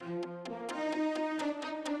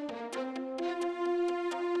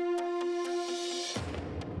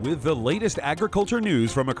With the latest agriculture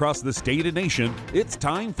news from across the state and nation, it's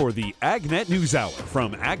time for the AgNet News Hour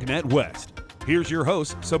from AgNet West. Here's your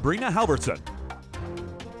host, Sabrina Halvorson.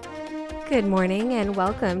 Good morning and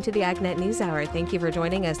welcome to the AgNet News Hour. Thank you for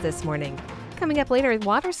joining us this morning. Coming up later,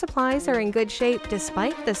 water supplies are in good shape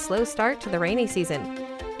despite the slow start to the rainy season.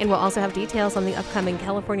 And we'll also have details on the upcoming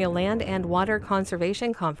California Land and Water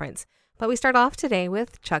Conservation Conference. But we start off today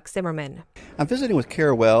with Chuck Zimmerman. I'm visiting with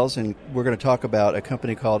Kara Wells, and we're going to talk about a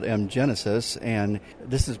company called Genesis, and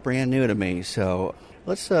this is brand new to me. So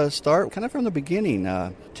let's start kind of from the beginning.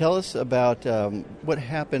 Tell us about what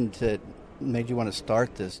happened that made you want to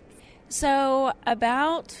start this. So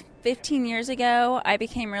about 15 years ago, I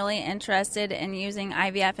became really interested in using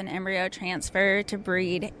IVF and embryo transfer to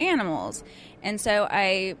breed animals. And so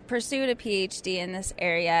I pursued a PhD in this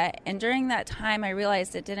area. And during that time, I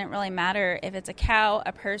realized it didn't really matter if it's a cow,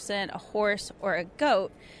 a person, a horse, or a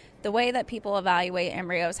goat. The way that people evaluate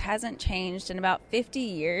embryos hasn't changed in about 50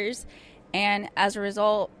 years. And as a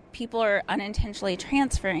result, people are unintentionally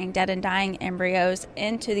transferring dead and dying embryos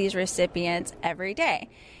into these recipients every day.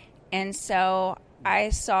 And so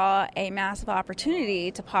I saw a massive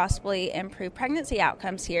opportunity to possibly improve pregnancy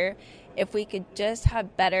outcomes here if we could just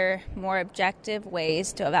have better, more objective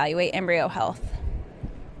ways to evaluate embryo health.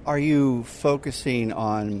 Are you focusing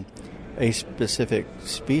on a specific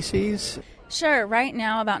species? Sure. Right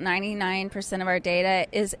now, about 99% of our data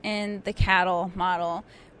is in the cattle model.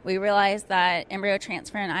 We realize that embryo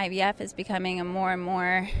transfer and IVF is becoming a more and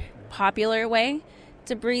more popular way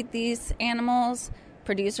to breed these animals.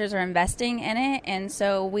 Producers are investing in it, and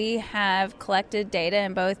so we have collected data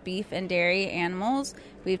in both beef and dairy animals.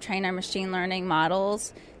 We've trained our machine learning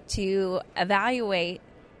models to evaluate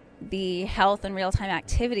the health and real-time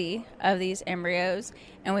activity of these embryos,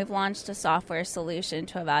 and we've launched a software solution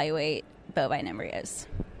to evaluate bovine embryos.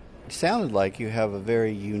 It sounded like you have a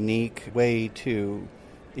very unique way to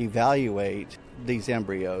evaluate these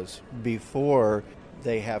embryos before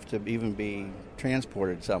they have to even be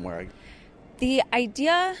transported somewhere. The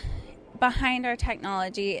idea behind our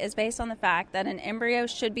technology is based on the fact that an embryo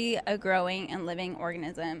should be a growing and living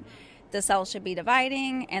organism. The cells should be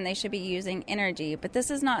dividing and they should be using energy, but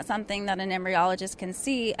this is not something that an embryologist can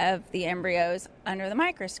see of the embryos under the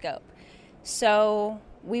microscope. So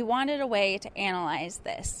we wanted a way to analyze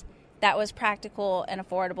this that was practical and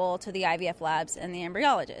affordable to the IVF labs and the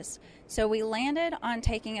embryologists. So we landed on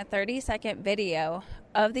taking a 30-second video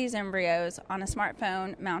of these embryos on a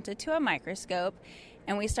smartphone mounted to a microscope,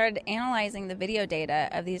 and we started analyzing the video data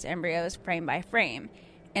of these embryos frame by frame.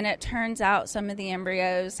 And it turns out some of the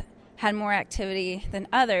embryos had more activity than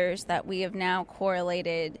others that we have now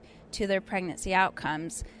correlated to their pregnancy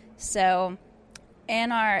outcomes. So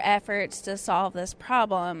in our efforts to solve this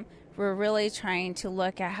problem, we're really trying to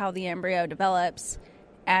look at how the embryo develops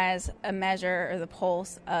as a measure or the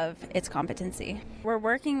pulse of its competency. We're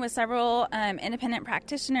working with several independent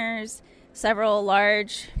practitioners, several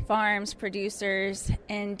large farms, producers,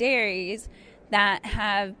 and dairies that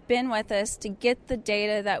have been with us to get the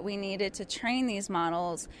data that we needed to train these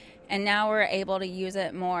models, and now we're able to use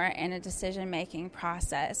it more in a decision-making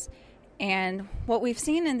process. And what we've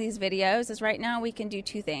seen in these videos is right now we can do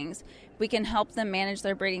two things. We can help them manage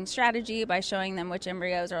their breeding strategy by showing them which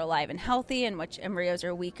embryos are alive and healthy and which embryos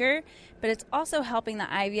are weaker. But it's also helping the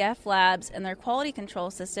IVF labs and their quality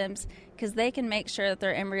control systems because they can make sure that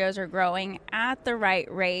their embryos are growing at the right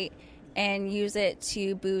rate and use it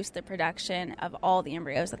to boost the production of all the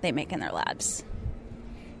embryos that they make in their labs.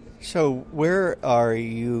 So where are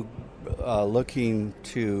you looking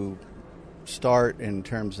to start in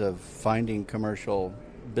terms of finding commercial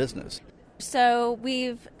business? So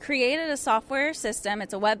we've created a software system.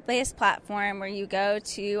 It's a web-based platform where you go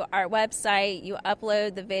to our website, you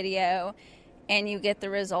upload the video, and you get the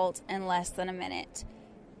results in less than a minute.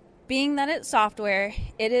 Being that it's software,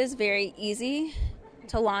 it is very easy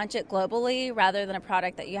to launch it globally rather than a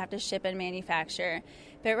product that you have to ship and manufacture.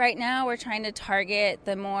 But right now we're trying to target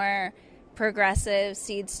the more progressive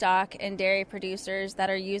seed stock and dairy producers that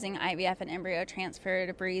are using IVF and embryo transfer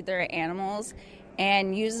to breed their animals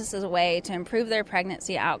and use this as a way to improve their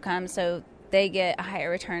pregnancy outcomes so they get a higher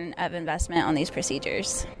return of investment on these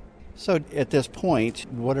procedures. So at this point,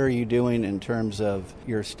 what are you doing in terms of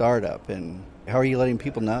your startup and how are you letting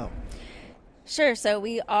people know? Sure. So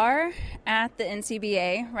we are at the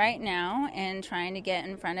NCBA right now and trying to get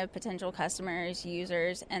in front of potential customers,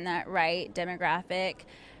 users, and that right demographic.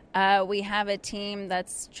 We have a team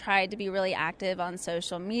that's tried to be really active on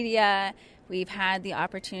social media. We've had the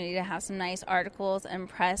opportunity to have some nice articles and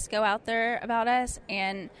press go out there about us.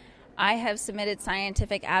 And I have submitted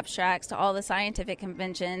scientific abstracts to all the scientific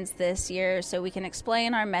conventions this year so we can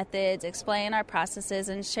explain our methods, explain our processes,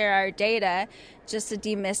 and share our data just to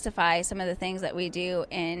demystify some of the things that we do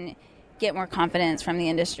and get more confidence from the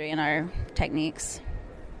industry in our techniques.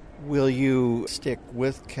 Will you stick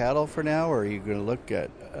with cattle for now, or are you going to look at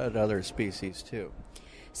other species too?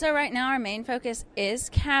 So right now our main focus is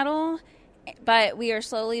cattle, but we are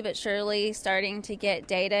slowly but surely starting to get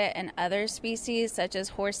data in other species such as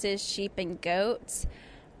horses, sheep, and goats.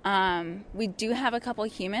 We do have a couple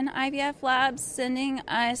human IVF labs sending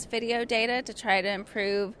us video data to try to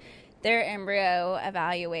improve their embryo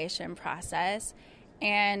evaluation process.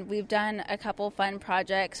 And we've done a couple fun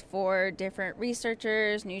projects for different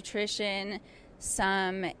researchers, nutrition,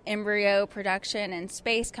 some embryo production and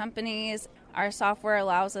space companies. Our software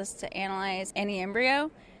allows us to analyze any embryo.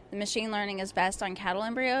 The machine learning is best on cattle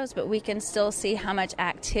embryos, but we can still see how much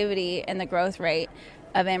activity and the growth rate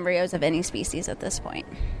of embryos of any species at this point.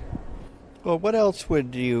 Well, what else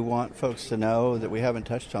would you want folks to know that we haven't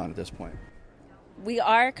touched on at this point? We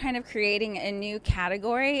are kind of creating a new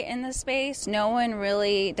category in the space. No one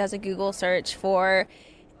really does a Google search for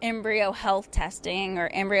embryo health testing or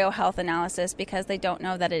embryo health analysis because they don't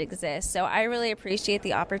know that it exists. So I really appreciate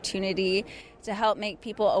the opportunity to help make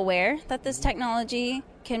people aware that this technology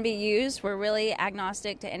can be used. We're really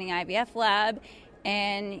agnostic to any IVF lab.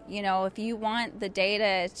 And, you know, if you want the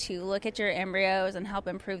data to look at your embryos and help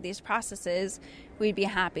improve these processes, we'd be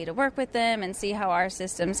happy to work with them and see how our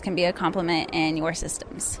systems can be a complement in your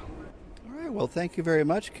systems. All right. Well, thank you very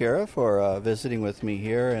much, Kara, for visiting with me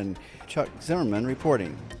here, and Chuck Zimmerman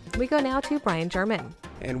reporting. We go now to Brian German.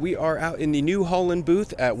 And we are out in the New Holland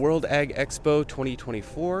booth at World Ag Expo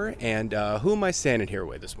 2024. And who am I standing here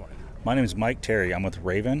with this morning? My name is Mike Terry. I'm with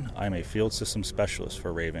Raven. I'm a field system specialist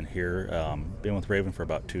for Raven here. Been with Raven for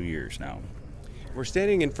about 2 years now. We're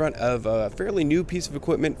standing in front of a fairly new piece of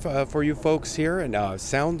equipment for you folks here, and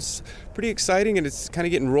sounds pretty exciting, and it's kind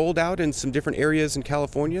of getting rolled out in some different areas in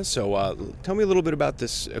California. So tell me a little bit about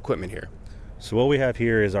this equipment here. So what we have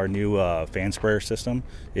here is our new fan sprayer system.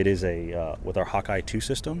 It is with our Hawkeye 2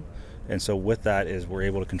 system. And so with that is we're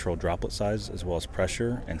able to control droplet size as well as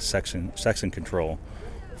pressure and section control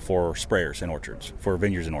for sprayers in orchards, for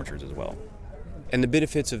vineyards and orchards as well. And the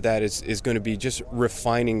benefits of that is going to be just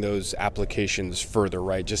refining those applications further,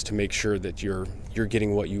 right? Just to make sure that you're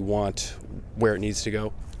getting what you want where it needs to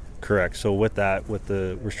go. Correct. So with that, with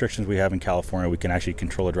the restrictions we have in California, we can actually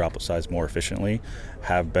control the droplet size more efficiently,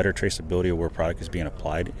 have better traceability of where product is being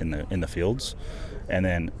applied in the fields, and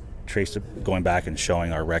then going back and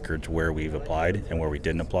showing our records where we've applied and where we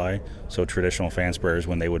didn't apply. So traditional fan sprayers,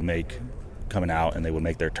 when they would coming out and they would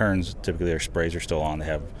make their turns, typically their sprays are still on.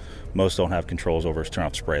 Most don't have controls over turn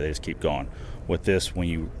off spray, they just keep going. With this, when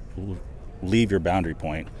you leave your boundary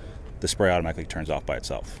point, the spray automatically turns off by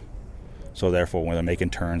itself. So therefore, when they're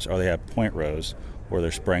making turns or they have point rows where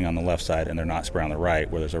they're spraying on the left side and they're not spraying on the right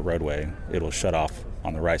where there's a roadway, it'll shut off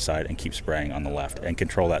on the right side and keep spraying on the left and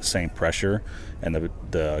control that same pressure and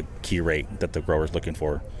the key rate that the grower's looking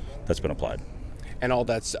for that's been applied. And all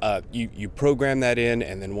that's you program that in,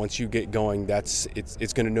 and then once you get going, it's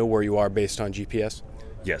going to know where you are based on GPS.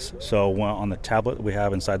 Yes. So on the tablet we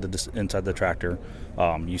have inside the tractor,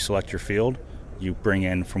 you select your field. You bring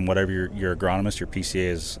in from whatever your agronomist, your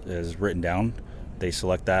PCA is written down. They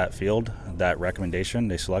select that field, that recommendation.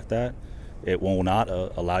 They select that. It will not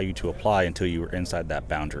allow you to apply until you are inside that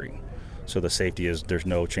boundary. So the safety is there's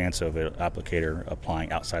no chance of an applicator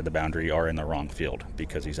applying outside the boundary or in the wrong field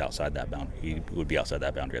because he's outside that boundary. He would be outside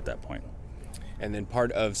that boundary at that point. And then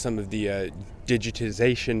part of some of the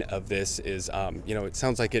digitization of this is, it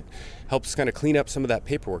sounds like it helps kind of clean up some of that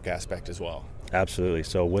paperwork aspect as well. Absolutely.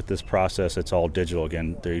 So with this process, it's all digital.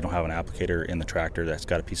 Again, there you don't have an applicator in the tractor that's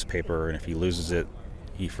got a piece of paper, and if he loses it,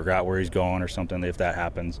 he forgot where he's going or something. If that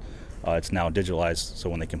happens, it's now digitalized. So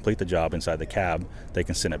when they complete the job inside the cab, they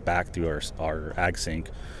can send it back through our AgSync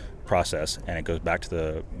process, and it goes back to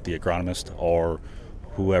the agronomist or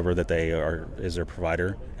whoever that is their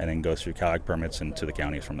provider, and then goes through CalAg permits and to the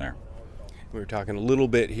counties from there. We were talking a little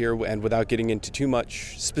bit here, and without getting into too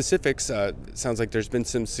much specifics, it sounds like there's been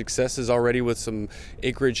some successes already with some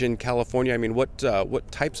acreage in California. I mean, what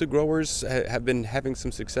types of growers have been having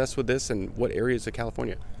some success with this, and what areas of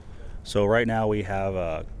California? So right now we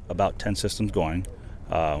have about 10 systems going,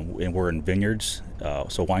 and we're in vineyards,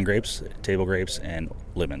 so wine grapes, table grapes, and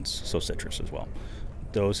lemons, so citrus as well.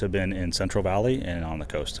 Those have been in Central Valley and on the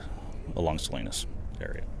coast along Salinas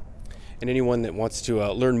area. And anyone that wants to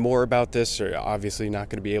learn more about this are obviously not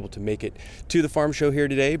going to be able to make it to the farm show here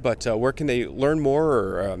today, but where can they learn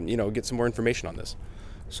more or get some more information on this?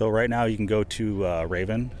 So right now you can go to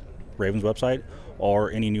Raven Ravens website,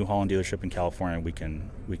 or any New Holland dealership in California. We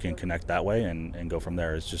can connect that way and go from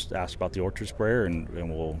there. It's just ask about the orchard sprayer, and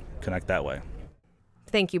we'll connect that way.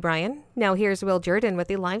 Thank you, Brian. Now here's Will Jordan with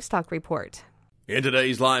the Livestock Report. In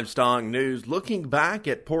today's livestock news, looking back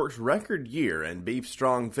at pork's record year and beef's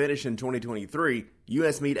strong finish in 2023,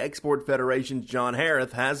 U.S. Meat Export Federation's John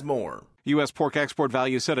Harris has more. U.S. pork export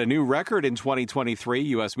value set a new record in 2023.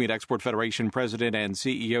 U.S. Meat Export Federation President and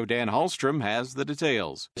CEO Dan Hallstrom has the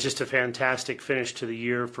details. It's just a fantastic finish to the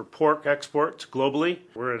year for pork exports globally.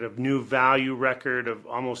 We're at a new value record of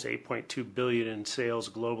almost $8.2 billion in sales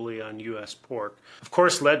globally on U.S. pork. Of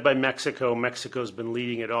course, led by Mexico. Mexico's been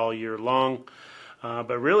leading it all year long.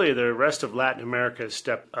 But really, the rest of Latin America has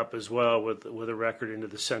stepped up as well with a record into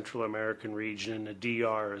the Central American region and the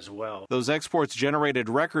DR as well. Those exports generated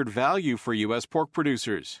record value for U.S. pork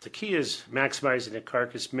producers. The key is maximizing the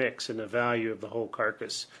carcass mix and the value of the whole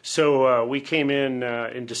carcass. So we came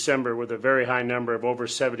in December with a very high number of over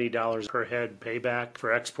 $70 per head payback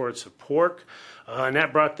for exports of pork. And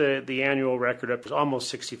that brought the annual record up to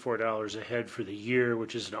almost $64 a head for the year,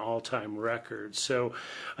 which is an all-time record. So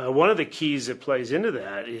one of the keys that plays into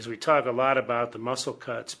that is we talk a lot about the muscle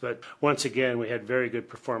cuts, but once again, we had very good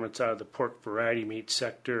performance out of the pork variety meat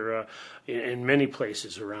sector in many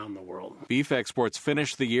places around the world. Beef exports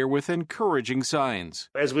finished the year with encouraging signs.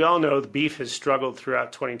 As we all know, the beef has struggled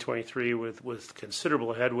throughout 2023 with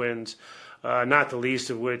considerable headwinds. Not the least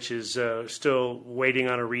of which is still waiting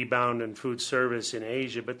on a rebound in food service in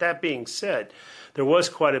Asia. But that being said, there was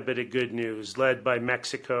quite a bit of good news led by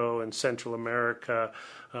Mexico and Central America.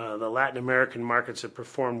 The Latin American markets have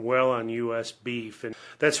performed well on U.S. beef, and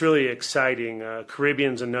that's really exciting.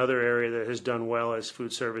 Caribbean's another area that has done well as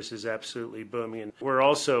food service is absolutely booming. And we're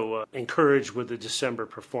also encouraged with the December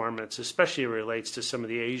performance, especially as it relates to some of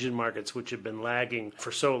the Asian markets which have been lagging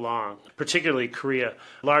for so long, particularly Korea.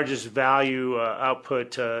 Largest value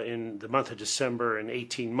output in the month of December in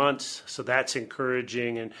 18 months, so that's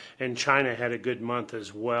encouraging. And China had a good month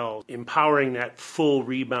as well. Empowering that full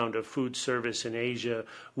rebound of food service in Asia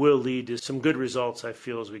will lead to some good results, I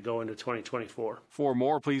feel, as we go into 2024. For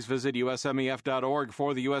more, please visit usmef.org.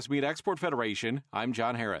 For the U.S. Meat Export Federation, I'm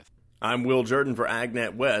John Harris. I'm Will Jordan for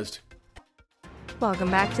AgNet West.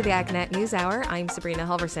 Welcome back to the AgNet News Hour. I'm Sabrina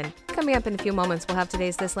Halvorson. Coming up in a few moments, we'll have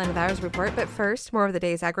today's This Land of Ours report, but first, more of the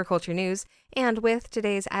day's agriculture news. And with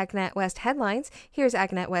today's AgNet West headlines, here's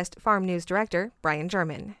AgNet West Farm News Director Brian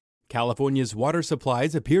German. California's water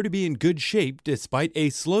supplies appear to be in good shape despite a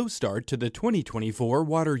slow start to the 2024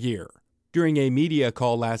 water year. During a media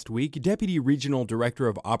call last week, Deputy Regional Director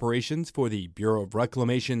of Operations for the Bureau of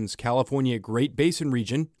Reclamation's California Great Basin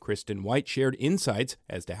region, Kristen White, shared insights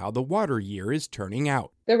as to how the water year is turning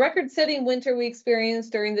out. The record-setting winter we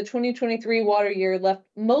experienced during the 2023 water year left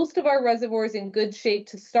most of our reservoirs in good shape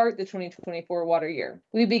to start the 2024 water year.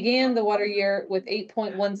 We began the water year with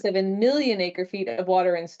 8.17 million acre-feet of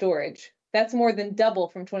water in storage. That's more than double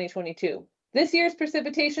from 2022. This year's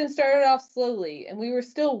precipitation started off slowly, and we were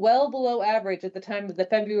still well below average at the time of the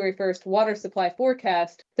February 1st water supply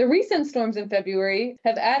forecast. The recent storms in February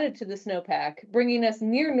have added to the snowpack, bringing us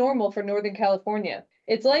near normal for Northern California.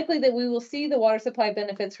 It's likely that we will see the water supply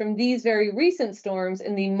benefits from these very recent storms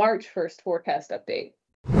in the March 1st forecast update.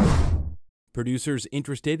 Producers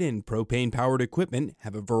interested in propane-powered equipment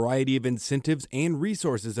have a variety of incentives and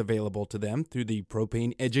resources available to them through the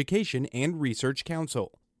Propane Education and Research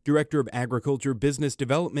Council. Director of Agriculture Business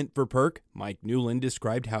Development for PERC, Mike Newland,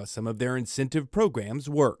 described how some of their incentive programs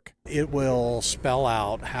work. It will spell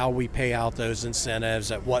out how we pay out those incentives,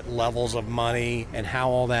 at what levels of money, and how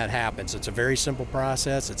all that happens. It's a very simple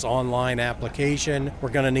process. It's online application. We're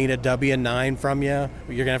going to need a W-9 from you.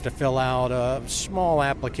 You're going to have to fill out a small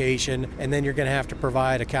application, and then you're going to have to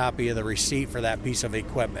provide a copy of the receipt for that piece of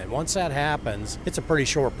equipment. Once that happens, it's a pretty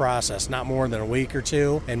short process, not more than a week or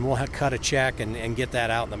two, and we'll cut a check and get that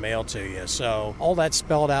out in the mail to you. So all that's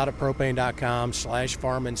spelled out at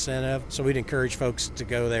propane.com/farm incentive. So we'd encourage folks to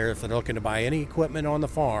go there if they're looking to buy any equipment on the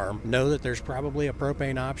farm. Know that there's probably a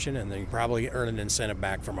propane option, and then you probably earn an incentive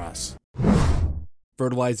back from us.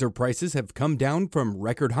 Fertilizer prices have come down from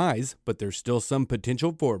record highs, but there's still some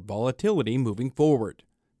potential for volatility moving forward.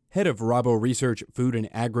 Head of Rabo Research Food and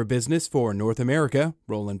Agribusiness for North America,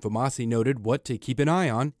 Roland Famasi, noted what to keep an eye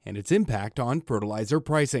on and its impact on fertilizer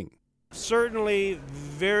pricing. Certainly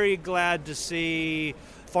very glad to see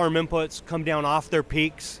farm inputs come down off their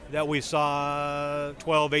peaks that we saw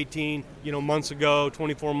 12, 18, months ago,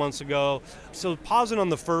 24 months ago. So pausing on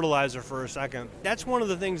the fertilizer for a second, that's one of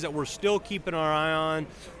the things that we're still keeping our eye on.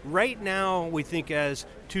 Right now, we think as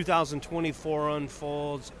 2024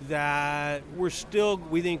 unfolds that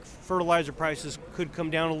we think fertilizer prices could come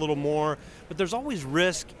down a little more, but there's always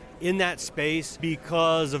risk in that space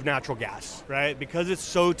because of natural gas, right? Because it's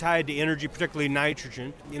so tied to energy, particularly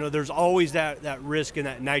nitrogen. There's always that risk in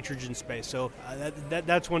that nitrogen space. So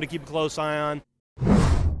that's one to keep a close eye on.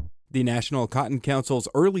 The National Cotton Council's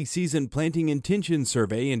early season planting intention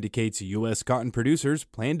survey indicates U.S. cotton producers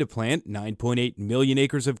plan to plant 9.8 million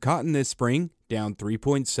acres of cotton this spring, down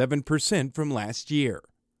 3.7% from last year.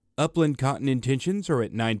 Upland cotton intentions are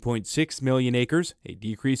at 9.6 million acres, a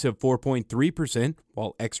decrease of 4.3%,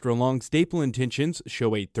 while extra long staple intentions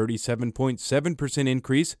show a 37.7%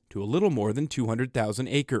 increase to a little more than 200,000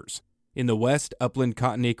 acres. In the West, upland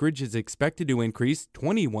cotton acreage is expected to increase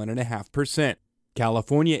 21.5%.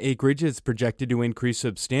 California acreage is projected to increase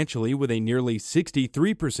substantially with a nearly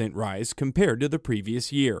 63% rise compared to the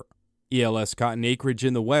previous year. ELS cotton acreage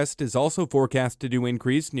in the West is also forecasted to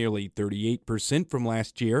increase nearly 38% from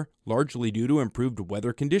last year, largely due to improved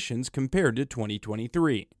weather conditions compared to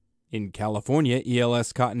 2023. In California,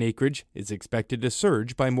 ELS cotton acreage is expected to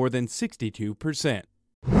surge by more than 62%.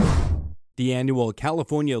 The annual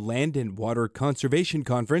California Land and Water Conservation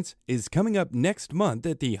Conference is coming up next month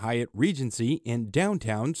at the Hyatt Regency in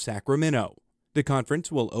downtown Sacramento. The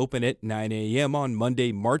conference will open at 9 a.m. on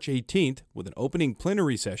Monday, March 18th, with an opening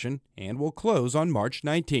plenary session, and will close on March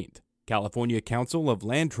 19th. California Council of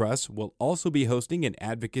Land Trusts will also be hosting an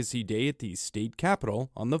advocacy day at the state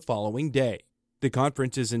capitol on the following day. The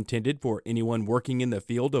conference is intended for anyone working in the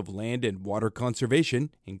field of land and water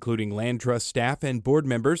conservation, including land trust staff and board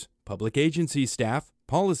members, public agency staff,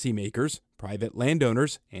 policymakers, private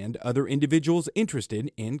landowners, and other individuals interested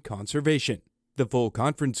in conservation. The full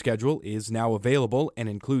conference schedule is now available and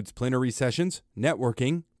includes plenary sessions,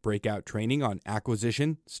 networking, breakout training on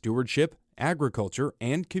acquisition, stewardship, agriculture,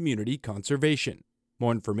 and community conservation.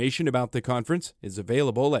 More information about the conference is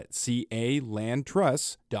available at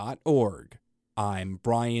calandtrusts.org. I'm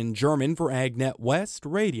Brian German for AgNet West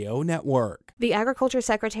Radio Network. The Agriculture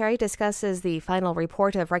Secretary discusses the final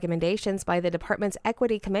report of recommendations by the department's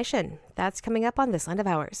Equity Commission. That's coming up on This Land of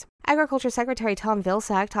Ours. Agriculture Secretary Tom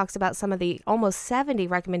Vilsack talks about some of the almost 70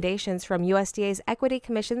 recommendations from USDA's Equity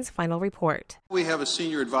Commission's final report. We have a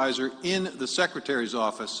senior advisor in the Secretary's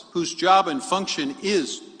office whose job and function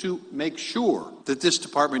is to make sure that this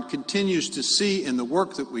department continues to see in the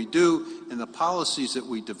work that we do and the policies that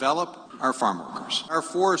we develop our farm workers. Our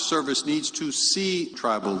Forest Service needs to see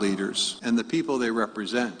tribal leaders and the people they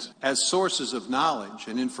represent as sources of knowledge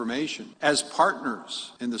and information, as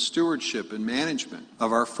partners in the stewardship and management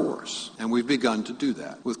of our forests. And we've begun to do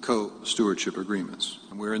that with co-stewardship agreements.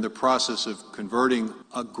 And we're in the process of converting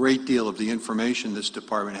a great deal of the information this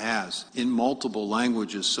department has in multiple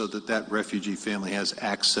languages so that that refugee family has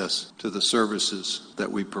access to the services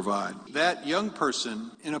that we provide. That young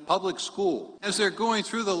person in a public school, as they're going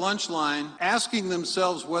through the lunch line, asking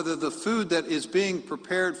themselves whether the food that is being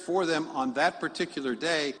prepared for them on that particular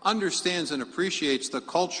day understands and appreciates the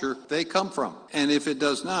culture they come from. And if it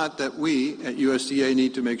does not, that we at USDA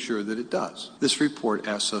need to make sure that it does. This report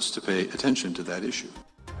asks us to pay attention to that issue.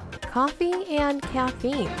 Coffee and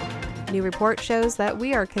caffeine. New report shows that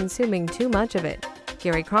we are consuming too much of it.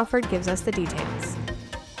 Gary Crawford gives us the details.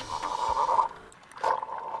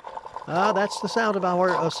 That's the sound of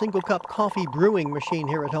our single-cup coffee brewing machine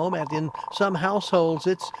here at home, and in some households,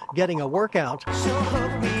 it's getting a workout. So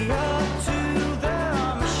hook me up to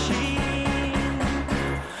the machine.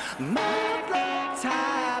 My blood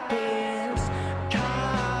type is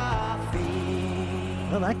coffee.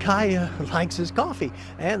 Well, that guy likes his coffee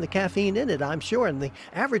and the caffeine in it, I'm sure. And the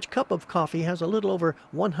average cup of coffee has a little over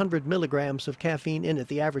 100 milligrams of caffeine in it.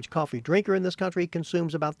 The average coffee drinker in this country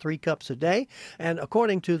consumes about 3 cups a day. And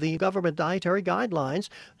according to the government dietary guidelines,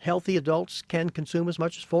 healthy adults can consume as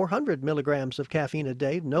much as 400 milligrams of caffeine a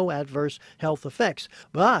day, no adverse health effects.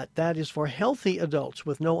 But that is for healthy adults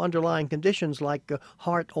with no underlying conditions like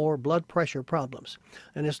heart or blood pressure problems.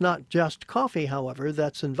 And it's not just coffee, however,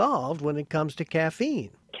 that's involved when it comes to caffeine.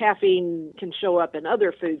 Caffeine can show up in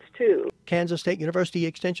other foods, too. Kansas State University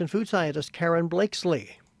Extension food scientist Karen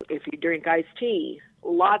Blakesley. If you drink iced tea,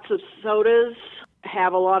 lots of sodas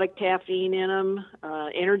have a lot of caffeine in them.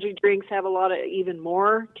 Energy drinks have even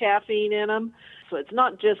more caffeine in them. So it's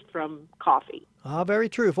not just from coffee. Very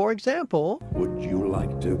true. For example, would you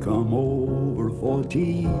like to come over for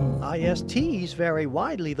tea? Yes, teas vary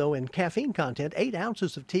widely, though, in caffeine content. 8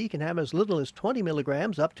 ounces of tea can have as little as 20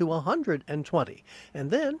 milligrams up to 120.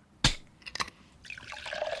 And then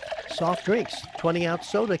soft drinks. 20-ounce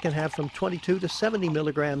soda can have from 22 to 70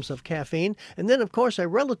 milligrams of caffeine. And then, of course, a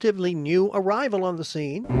relatively new arrival on the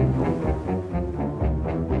scene,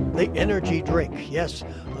 the energy drink. Yes,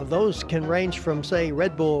 those can range from, say,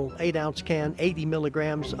 Red Bull 8-ounce can, 80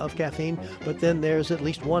 milligrams of caffeine, but then there's at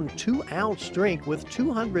least one 2-ounce drink with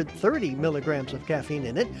 230 milligrams of caffeine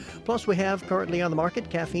in it. Plus, we have currently on the market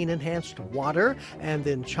caffeine-enhanced water and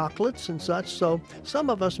then chocolates and such, so some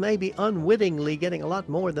of us may be unwittingly getting a lot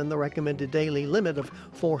more than the recommended daily limit of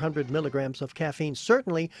 400 milligrams of caffeine.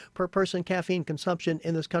 Certainly, per person caffeine consumption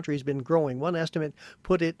in this country has been growing. One estimate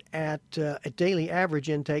put it at a daily average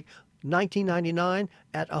intake 1999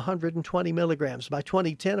 at 120 milligrams. By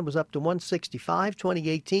 2010, it was up to 165,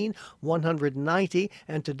 2018, 190,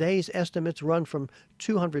 and today's estimates run from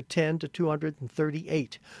 210 to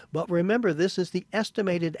 238. But remember, this is the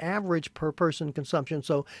estimated average per person consumption.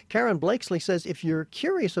 So Karen Blakesley says if you're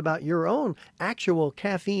curious about your own actual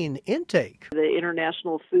caffeine intake, the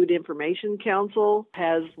International Food Information Council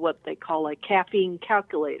has what they call a caffeine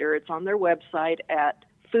calculator. It's on their website at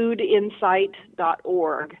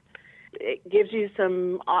foodinsight.org. It gives you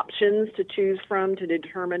some options to choose from to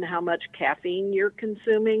determine how much caffeine you're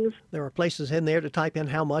consuming. There are places in there to type in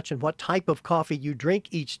how much and what type of coffee you drink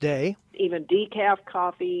each day. Even decaf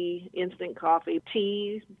coffee, instant coffee,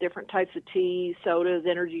 tea, different types of tea, sodas,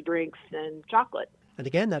 energy drinks, and chocolate. And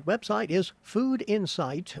again, that website is Food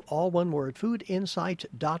Insight, all one word,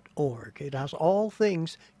 foodinsight.org. It has all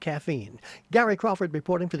things caffeine. Gary Crawford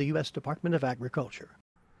reporting for the U.S. Department of Agriculture.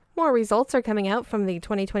 More results are coming out from the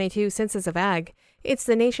 2022 Census of Ag. It's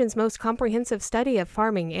the nation's most comprehensive study of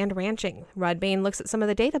farming and ranching. Rod Bain looks at some of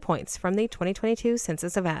the data points from the 2022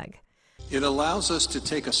 Census of Ag. It allows us to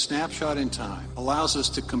take a snapshot in time, allows us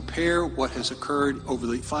to compare what has occurred over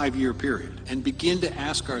the 5-year period, and begin to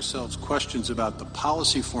ask ourselves questions about the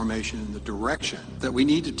policy formation and the direction that we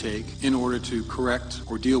need to take in order to correct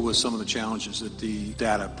or deal with some of the challenges that the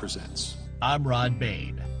data presents. I'm Rod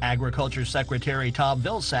Bain. Agriculture Secretary Tom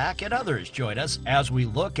Vilsack and others join us as we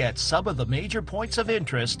look at some of the major points of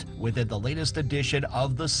interest within the latest edition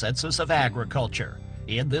of the Census of Agriculture.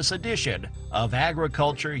 In this edition of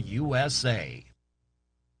Agriculture USA.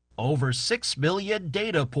 Over 6 million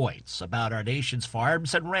data points about our nation's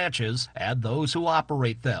farms and ranches and those who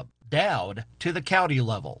operate them, down to the county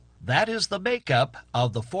level. That is the makeup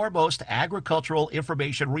of the foremost agricultural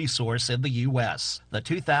information resource in the U.S., the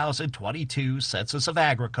 2022 Census of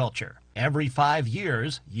Agriculture. Every 5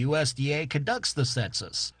 years, USDA conducts the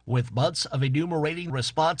census, with months of enumerating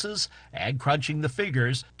responses and crunching the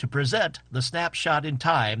figures to present the snapshot in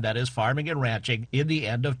time that is farming and ranching in the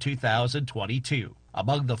end of 2022.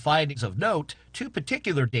 Among the findings of note, 2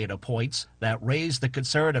 particular data points that raised the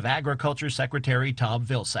concern of Agriculture Secretary Tom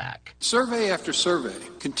Vilsack. Survey after survey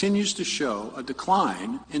continues to show a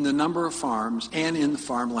decline in the number of farms and in the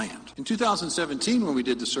farmland. In 2017, when we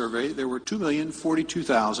did the survey, there were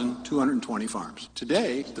 2,042,220 farms.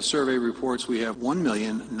 Today, the survey reports we have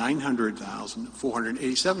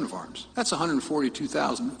 1,900,487 farms. That's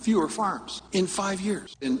 142,000 fewer farms in 5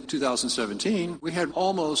 years. In 2017, we had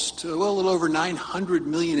almost, a little over 900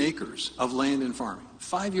 million acres of land and farming.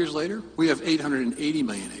 5 years later, we have 880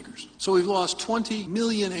 million acres. So we've lost 20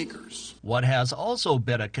 million acres. What has also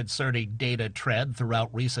been a concerning data trend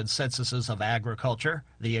throughout recent censuses of agriculture,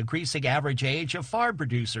 the increasing average age of farm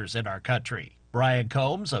producers in our country. Brian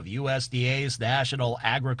Combs of USDA's National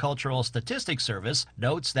Agricultural Statistics Service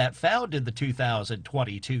notes that found in the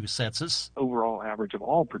 2022 census, overall average of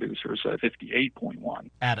all producers at 58.1.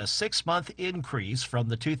 At a 6-month increase from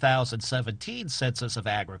the 2017 Census of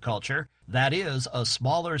Agriculture, that is a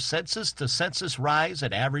smaller census-to-census rise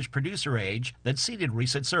in average producer age than seen in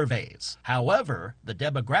recent surveys. However, the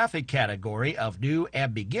demographic category of new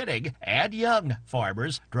and beginning and young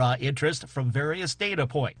farmers draw interest from various data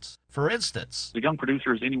points. For instance, the young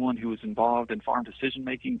producer is anyone who is involved in farm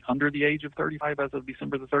decision-making under the age of 35 as of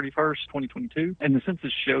December the 31st, 2022. And the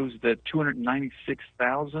census shows that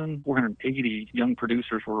 296,480 young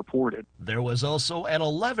producers were reported. There was also an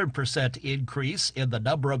 11% increase in the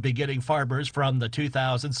number of beginning farmers from the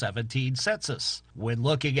 2017 census. When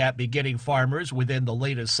looking at beginning farmers within the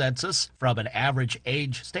latest census from an average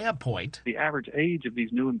age standpoint, the average age of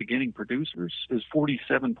these new and beginning producers is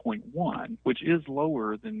 47.1, which is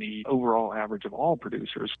lower than the overall average of all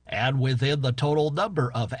producers. And within the total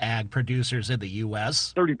number of ag producers in the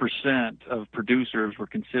U.S., 30% of producers were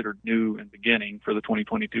considered new and beginning. beginning for the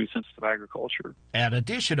 2022 Census of Agriculture. An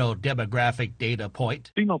additional demographic data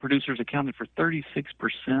point. Female producers accounted for 36%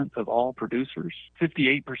 of all producers.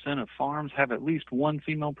 58% of farms have at least one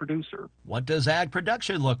female producer. What does ag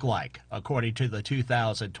production look like, according to the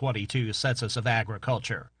 2022 Census of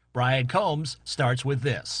Agriculture? Brian Combs starts with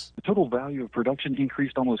this. The total value of production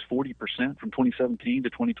increased almost 40% from 2017 to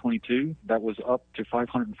 2022. That was up to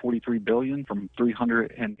 $543 billion from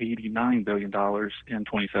 $389 billion in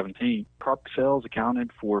 2017. Crop sales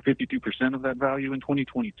accounted for 52% of that value in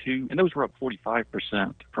 2022, and those were up 45%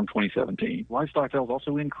 from 2017. Livestock sales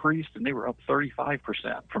also increased, and they were up 35%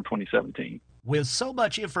 from 2017. With so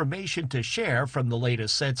much information to share from the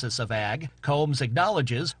latest Census of Ag, Combs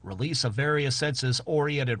acknowledges release of various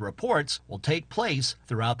census-oriented reports will take place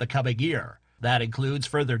throughout the coming year. That includes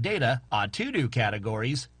further data on 2 new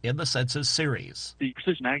categories in the Census series. The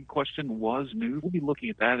precision ag question was new. We'll be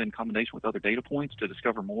looking at that in combination with other data points to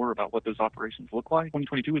discover more about what those operations look like.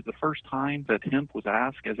 2022 is the first time that hemp was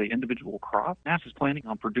asked as an individual crop. NASA is planning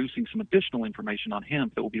on producing some additional information on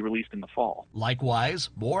hemp that will be released in the fall.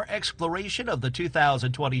 Likewise, more exploration of the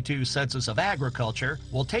 2022 Census of Agriculture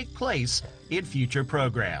will take place in future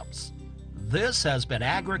programs. This has been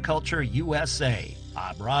Agriculture USA.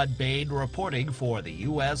 I'm Rod Bain reporting for the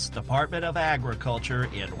U.S. Department of Agriculture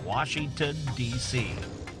in Washington, D.C.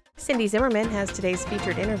 Cindy Zimmerman has today's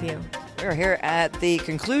featured interview. We're here at the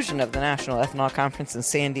conclusion of the National Ethanol Conference in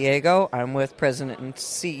San Diego. I'm with President and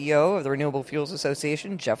CEO of the Renewable Fuels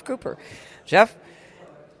Association, Jeff Cooper. Jeff,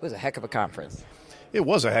 it was a heck of a conference. It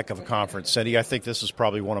was a heck of a conference, Cindy. I think this is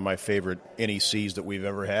probably one of my favorite NECs that we've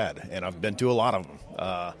ever had, and I've been to a lot of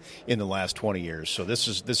them in the last 20 years. So this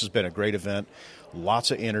has been a great event.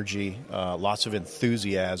 Lots of energy, lots of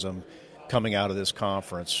enthusiasm coming out of this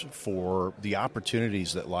conference for the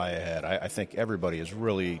opportunities that lie ahead. I think everybody is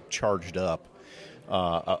really charged up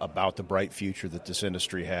about the bright future that this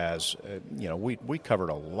industry has. We covered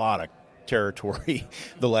a lot of territory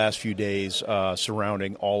the last few days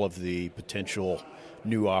surrounding all of the potential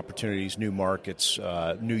new opportunities, new markets,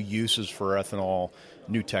 new uses for ethanol,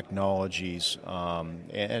 new technologies,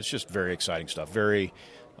 and it's just very exciting stuff, very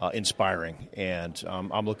inspiring, and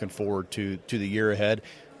I'm looking forward to the year ahead.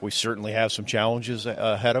 We certainly have some challenges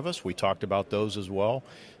ahead of us. We talked about those as well.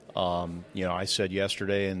 I said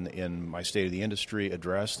yesterday in my State of the Industry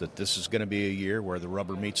address that this is going to be a year where the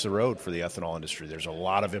rubber meets the road for the ethanol industry. There's a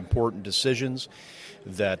lot of important decisions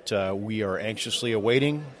that we are anxiously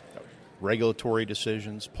awaiting, regulatory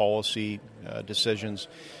decisions, policy decisions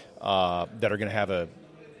that are going to have a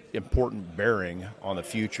important bearing on the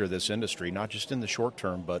future of this industry, not just in the short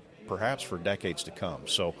term, but perhaps for decades to come.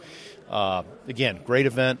 So, again, great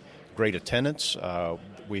event, great attendance.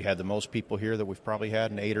 We had the most people here that we've probably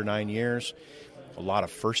had in 8 or 9 years. A lot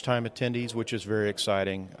of first-time attendees, which is very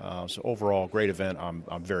exciting. So overall, great event.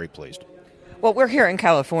 I'm very pleased. Well, we're here in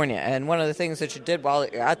California, and one of the things that you did while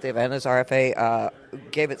you're at the event is RFA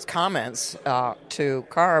gave its comments to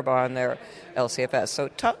CARB on their LCFS. So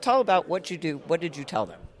tell about what you do. What did you tell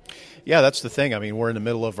them? Yeah, that's the thing. I mean, we're in the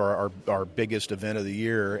middle of our biggest event of the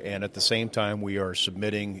year, and at the same time, we are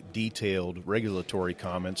submitting detailed regulatory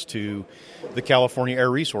comments to the California Air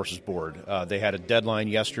Resources Board. They had a deadline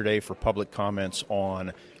yesterday for public comments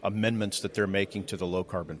on amendments that they're making to the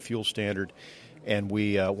low-carbon fuel standard, and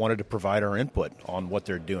we wanted to provide our input on what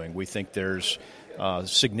they're doing. We think there's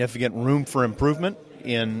significant room for improvement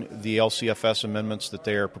in the LCFS amendments that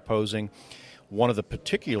they are proposing. One of the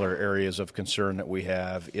particular areas of concern that we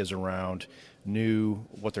have is around new,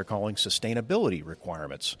 what they're calling sustainability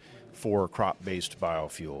requirements for crop-based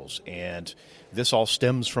biofuels. And this all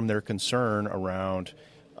stems from their concern around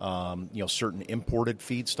certain imported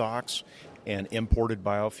feedstocks and imported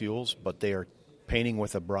biofuels, but they are painting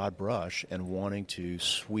with a broad brush and wanting to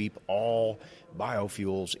sweep all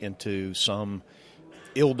biofuels into some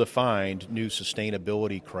ill-defined new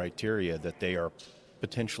sustainability criteria that they are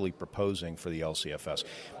potentially proposing for the LCFS.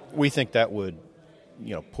 We think that would,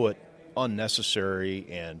 put unnecessary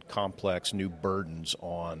and complex new burdens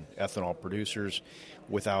on ethanol producers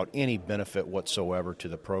without any benefit whatsoever to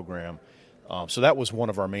the program. So that was one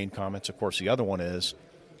of our main comments. Of course, the other one is,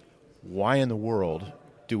 why in the world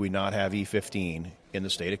do we not have E15 in the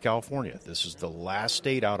state of California? This is the last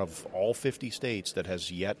state out of all 50 states that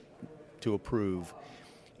has yet to approve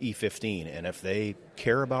E15, and if they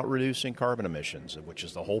care about reducing carbon emissions, which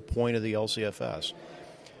is the whole point of the LCFS,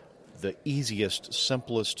 the easiest,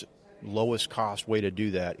 simplest, lowest cost way to do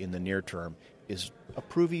that in the near term is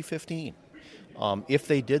approve E15. If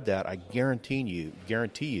they did that, I guarantee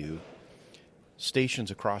you, stations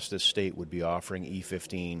across this state would be offering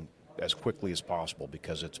E15 as quickly as possible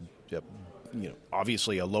because it's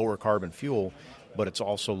obviously a lower carbon fuel, but it's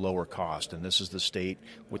also lower cost. And this is the state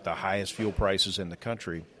with the highest fuel prices in the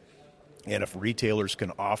country. And if retailers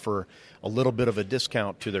can offer a little bit of a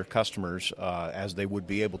discount to their customers, as they would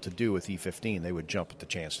be able to do with E15, they would jump at the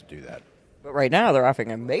chance to do that. But right now, they're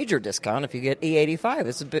offering a major discount if you get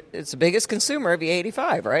E85. It's the biggest consumer of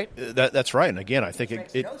E85, right? That's right. And again, I think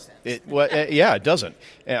it doesn't.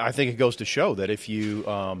 And I think it goes to show that if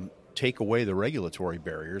you take away the regulatory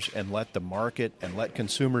barriers and let the market and let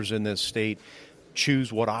consumers in this state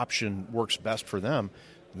choose what option works best for them,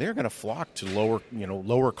 they're going to flock to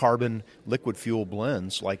lower carbon liquid fuel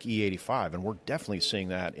blends like E85, and we're definitely seeing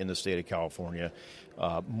that in the state of California.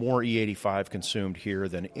 More E85 consumed here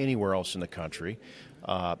than anywhere else in the country.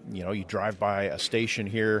 You drive by a station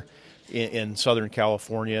here in Southern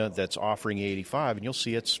California that's offering E85, and you'll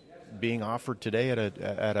see it's being offered today at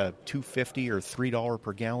a $2.50 or $3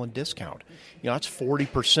 per gallon discount. That's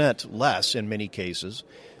 40% less in many cases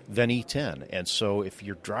than E10. And so if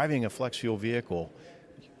you're driving a flex fuel vehicle,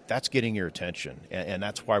 that's getting your attention, and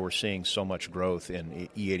that's why we're seeing so much growth in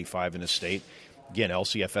E85 in the state. Again,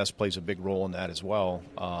 LCFS plays a big role in that as well,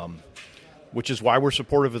 which is why we're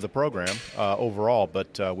supportive of the program overall,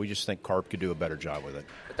 but we just think CARB could do a better job with it.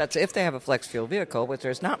 But that's if they have a flex fuel vehicle, but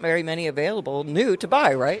there's not very many available new to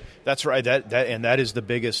buy, right? That's right. That is the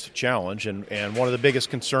biggest challenge, and one of the biggest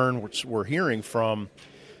concerns we're hearing from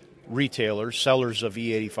retailers, sellers of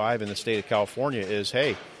E85 in the state of California is,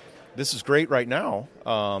 hey, this is great right now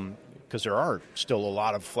because there are still a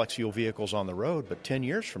lot of flex fuel vehicles on the road, but 10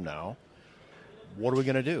 years from now, what are we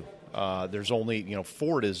going to do? There's only,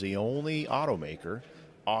 Ford is the only automaker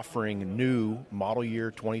offering new model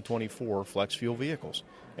year 2024 flex fuel vehicles,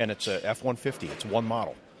 and it's a F-150. It's one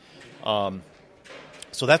model.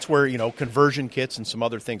 So that's where, conversion kits and some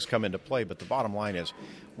other things come into play, but the bottom line is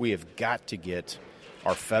we have got to get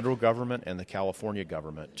our federal government and the California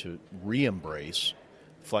government to re-embrace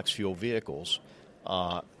flex fuel vehicles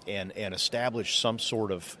and establish some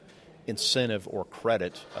sort of incentive or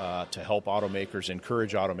credit to help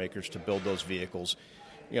encourage automakers to build those vehicles.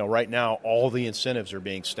 Right now, all the incentives are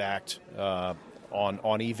being stacked on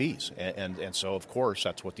EVs, and so, of course,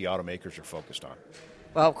 that's what the automakers are focused on.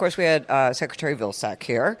 Well, of course, we had Secretary Vilsack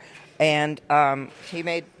here, and he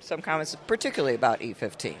made some comments particularly about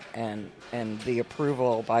E15 and the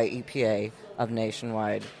approval by EPA of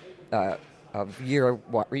nationwide of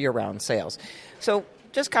year-round sales. So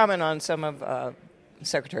just comment on some of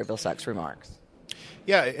Secretary Vilsack's remarks.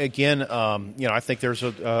 Yeah, again, I think there's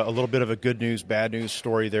a little bit of a good news, bad news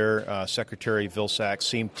story there. Secretary Vilsack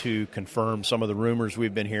seemed to confirm some of the rumors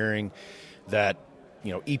we've been hearing that,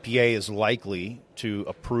 EPA is likely to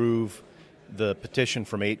approve the petition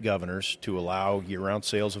from 8 governors to allow year-round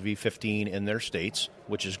sales of E15 in their states,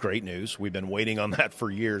 which is great news. We've been waiting on that for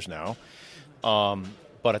years now.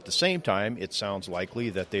 But at the same time, it sounds likely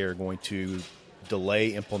that they are going to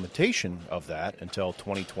delay implementation of that until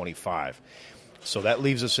 2025. So that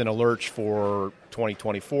leaves us in a lurch for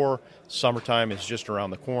 2024. Summertime is just around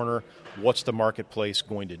the corner. What's the marketplace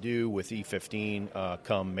going to do with E15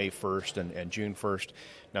 come May 1st and June 1st?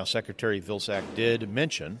 Now, Secretary Vilsack did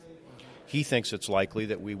mention he thinks it's likely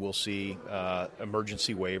that we will see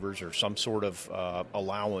emergency waivers or some sort of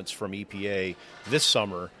allowance from EPA this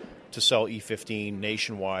summer to sell E15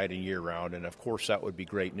 nationwide and year-round, and of course that would be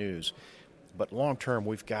great news. But long-term,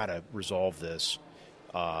 we've got to resolve this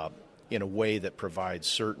in a way that provides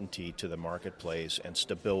certainty to the marketplace and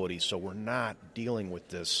stability, so we're not dealing with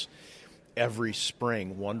this every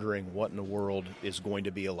spring wondering what in the world is going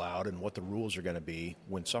to be allowed and what the rules are going to be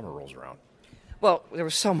when summer rolls around. Well, there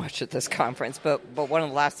was so much at this conference, but one of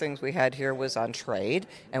the last things we had here was on trade,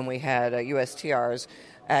 and we had USTR's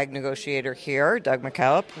ag negotiator here, Doug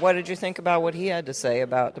McCallop. What did you think about what he had to say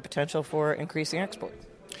about the potential for increasing exports?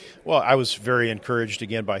 Well, I was very encouraged,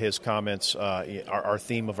 again, by his comments. Our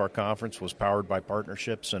theme of our conference was powered by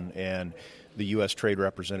partnerships, and the U.S. Trade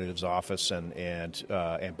Representative's Office and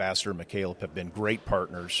Ambassador McCallop have been great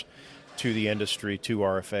partners to the industry, to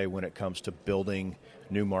RFA, when it comes to building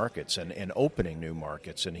new markets and opening new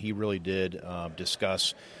markets. And he really did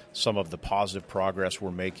discuss some of the positive progress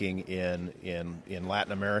we're making in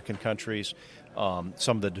Latin American countries,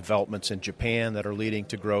 some of the developments in Japan that are leading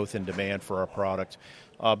to growth and demand for our product.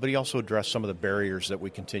 But he also addressed some of the barriers that we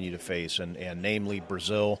continue to face, and namely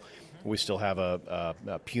Brazil. We still have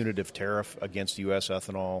a punitive tariff against U.S.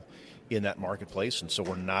 ethanol in that marketplace, and so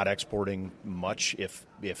we're not exporting much,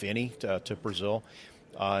 if any, to Brazil.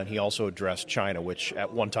 And he also addressed China, which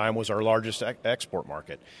at one time was our largest export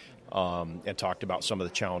market, and talked about some of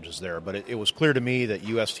the challenges there. But it was clear to me that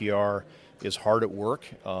USTR is hard at work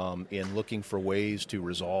in looking for ways to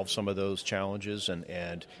resolve some of those challenges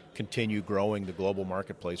and continue growing the global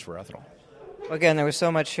marketplace for ethanol. Again, there was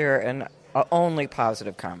so much here and only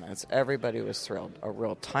positive comments. Everybody was thrilled. A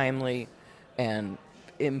real timely and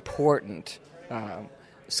important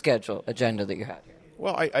agenda that you had.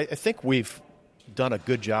 Well, I think we've done a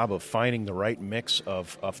good job of finding the right mix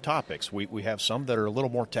of topics. We have some that are a little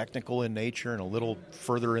more technical in nature and a little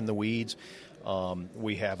further in the weeds.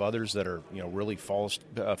 We have others that are really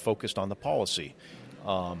focused on the policy.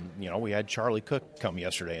 We had Charlie Cook come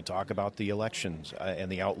yesterday and talk about the elections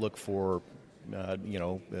and the outlook for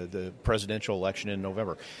the presidential election in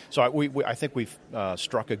November. So I think we've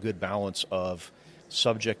struck a good balance of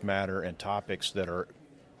subject matter and topics that are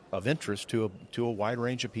of interest to a wide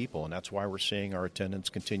range of people, and that's why we're seeing our attendance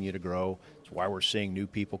continue to grow. It's why we're seeing new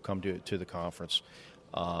people come to the conference,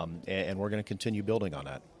 and we're going to continue building on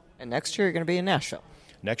that. And next year you're going to be in Nashville.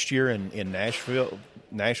 Next year in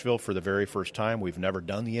Nashville for the very first time. We've never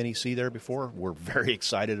done the NEC there before. We're very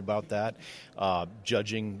excited about that.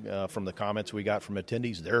 Judging from the comments we got from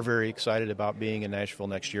attendees, they're very excited about being in Nashville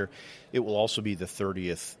next year. It will also be the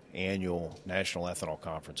 30th annual National Ethanol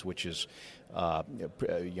Conference, which is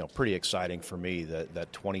pretty exciting for me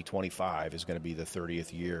that 2025 is going to be the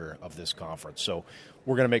 30th year of this conference. So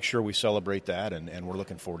we're going to make sure we celebrate that, and we're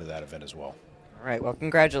looking forward to that event as well. All right. Well,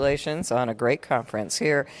 congratulations on a great conference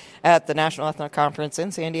here at the National Ethanol Conference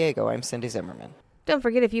in San Diego. I'm Cindy Zimmerman. Don't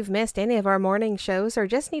forget, if you've missed any of our morning shows or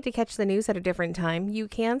just need to catch the news at a different time, you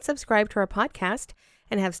can subscribe to our podcast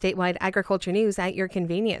and have statewide agriculture news at your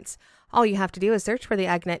convenience. All you have to do is search for the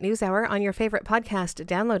AgNet News Hour on your favorite podcast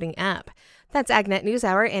downloading app. That's AgNet News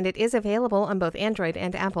Hour, and it is available on both Android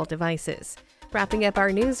and Apple devices. Wrapping up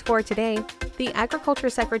our news for today, the Agriculture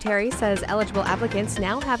Secretary says eligible applicants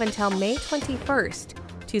now have until May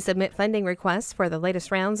 21st to submit funding requests for the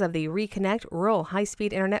latest rounds of the Reconnect Rural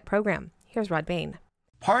High-Speed Internet Program. Here's Rod Bain.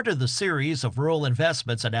 Part of the series of rural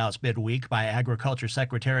investments announced midweek by Agriculture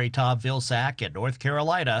Secretary Tom Vilsack in North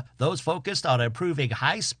Carolina, those focused on improving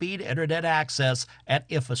high-speed internet access and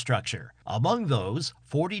infrastructure. Among those,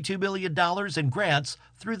 $42 million in grants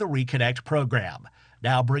through the Reconnect program,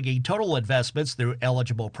 now bringing total investments through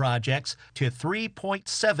eligible projects to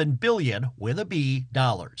 $3.7 billion with a B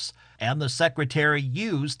dollars. And the Secretary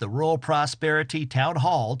used the Rural Prosperity Town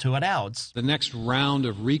Hall to announce the next round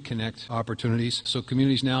of Reconnect opportunities. So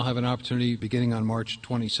communities now have an opportunity beginning on March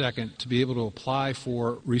 22nd to be able to apply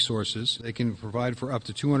for resources. They can provide for up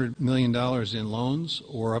to $200 million in loans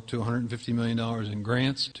or up to $150 million in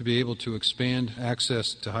grants to be able to expand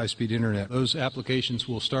access to high-speed internet. Those applications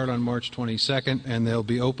will start on March 22nd and they'll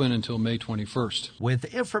be open until May 21st. With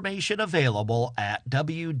information available at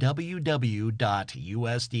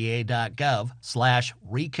www.usda.gov/reconnect.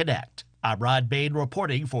 I'm Rod Bain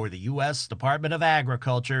reporting for the U.S. Department of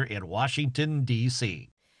Agriculture in Washington, D.C.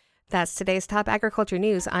 That's today's top agriculture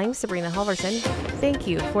news. I'm Sabrina Halvorson. Thank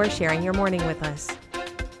you for sharing your morning with us.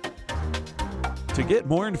 To get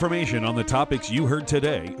more information on the topics you heard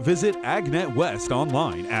today, visit AgNet West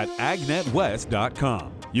online at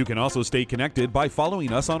agnetwest.com. You can also stay connected by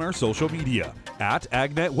following us on our social media at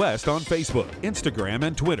AgNet West on Facebook, Instagram,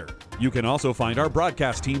 and Twitter. You can also find our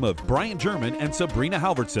broadcast team of Brian German and Sabrina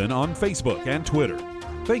Halvorson on Facebook and Twitter.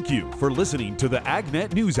 Thank you for listening to the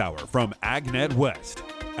AgNet News Hour from AgNet West.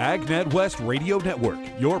 AgNet West Radio Network,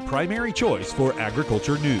 your primary choice for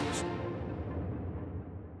agriculture news.